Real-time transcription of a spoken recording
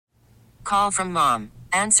Call from mom.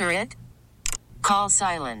 Answer it. Call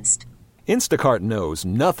silenced. Instacart knows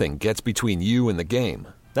nothing gets between you and the game.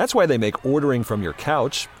 That's why they make ordering from your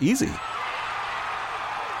couch easy.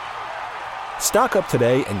 Stock up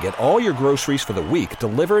today and get all your groceries for the week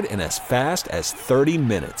delivered in as fast as 30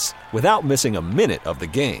 minutes without missing a minute of the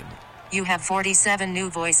game. You have 47 new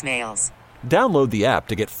voicemails. Download the app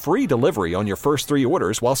to get free delivery on your first 3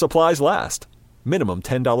 orders while supplies last. Minimum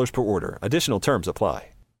 $10 per order. Additional terms apply.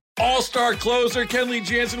 All-star closer Kenley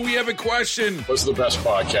Jansen, we have a question. What's the best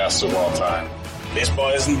podcast of all time? Baseball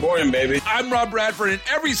isn't boring, baby. I'm Rob Bradford, and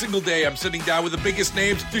every single day I'm sitting down with the biggest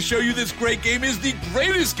names to show you this great game is the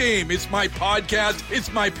greatest game. It's my podcast.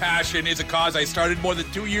 It's my passion. It's a cause I started more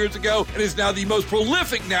than 2 years ago and is now the most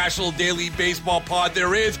prolific national daily baseball pod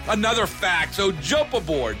there is. Another fact, so jump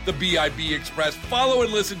aboard the BIB Express. Follow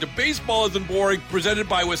and listen to Baseball Isn't Boring, presented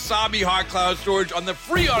by Wasabi Hot Cloud Storage on the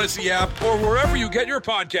free Odyssey app or wherever you get your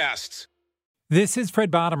podcasts. This is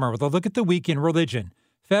Fred Bottomer with a look at the week in religion.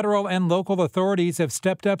 Federal and local authorities have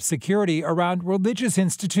stepped up security around religious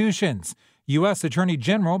institutions. U.S. Attorney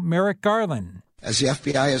General Merrick Garland. As the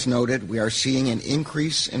FBI has noted, we are seeing an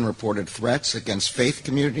increase in reported threats against faith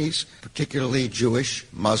communities, particularly Jewish,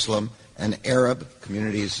 Muslim, and Arab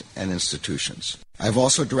communities and institutions. I've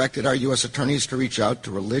also directed our U.S. attorneys to reach out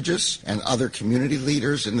to religious and other community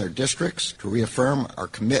leaders in their districts to reaffirm our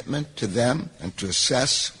commitment to them and to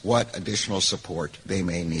assess what additional support they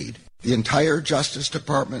may need. The entire Justice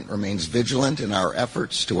Department remains vigilant in our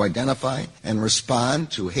efforts to identify and respond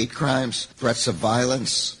to hate crimes, threats of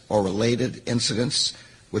violence, or related incidents,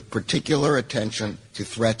 with particular attention to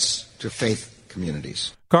threats to faith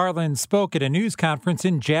communities. Garland spoke at a news conference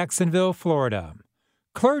in Jacksonville, Florida.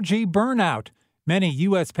 Clergy burnout. Many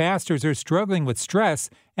U.S. pastors are struggling with stress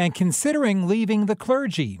and considering leaving the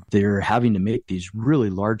clergy. They're having to make these really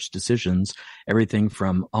large decisions, everything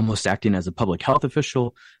from almost acting as a public health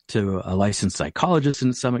official to a licensed psychologist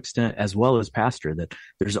in some extent, as well as pastor, that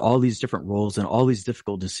there's all these different roles and all these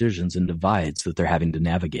difficult decisions and divides that they're having to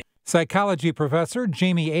navigate. Psychology professor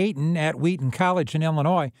Jamie Aten at Wheaton College in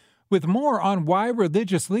Illinois with more on why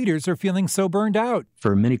religious leaders are feeling so burned out.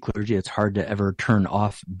 For many clergy, it's hard to ever turn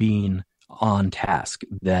off being on task,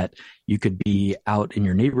 that you could be out in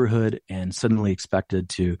your neighborhood and suddenly expected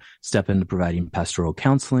to step into providing pastoral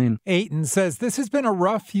counseling. Aten says this has been a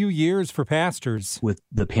rough few years for pastors. With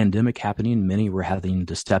the pandemic happening, many were having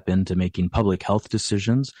to step into making public health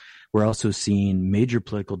decisions. We're also seeing major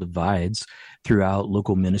political divides throughout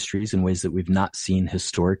local ministries in ways that we've not seen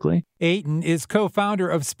historically. Aten is co-founder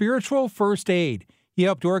of Spiritual First Aid. He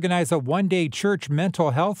helped organize a one-day church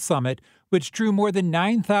mental health summit, which drew more than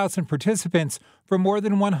 9,000 participants from more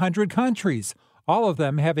than 100 countries, all of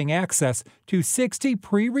them having access to 60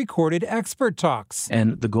 pre-recorded expert talks.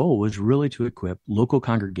 And the goal was really to equip local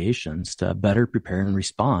congregations to better prepare and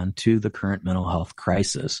respond to the current mental health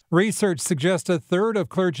crisis. Research suggests a third of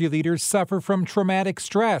clergy leaders suffer from traumatic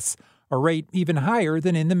stress, a rate even higher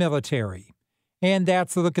than in the military. And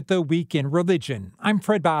that's a look at the week in religion. I'm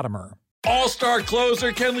Fred Bottomer. All-star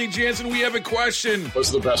closer Kenley Jansen, we have a question.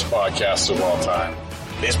 What's the best podcast of all time?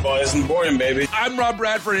 Baseball isn't boring, baby. I'm Rob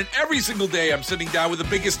Bradford, and every single day I'm sitting down with the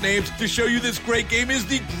biggest names to show you this great game is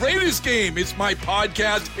the greatest game. It's my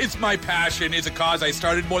podcast. It's my passion. It's a cause I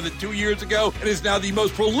started more than 2 years ago and is now the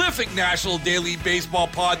most prolific national daily baseball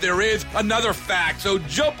pod there is. Another fact, so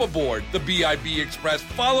jump aboard the BIB Express.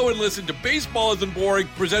 Follow and listen to Baseball Isn't Boring,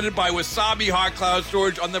 presented by Wasabi Hot Cloud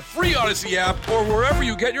Storage on the free Odyssey app or wherever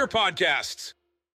you get your podcasts.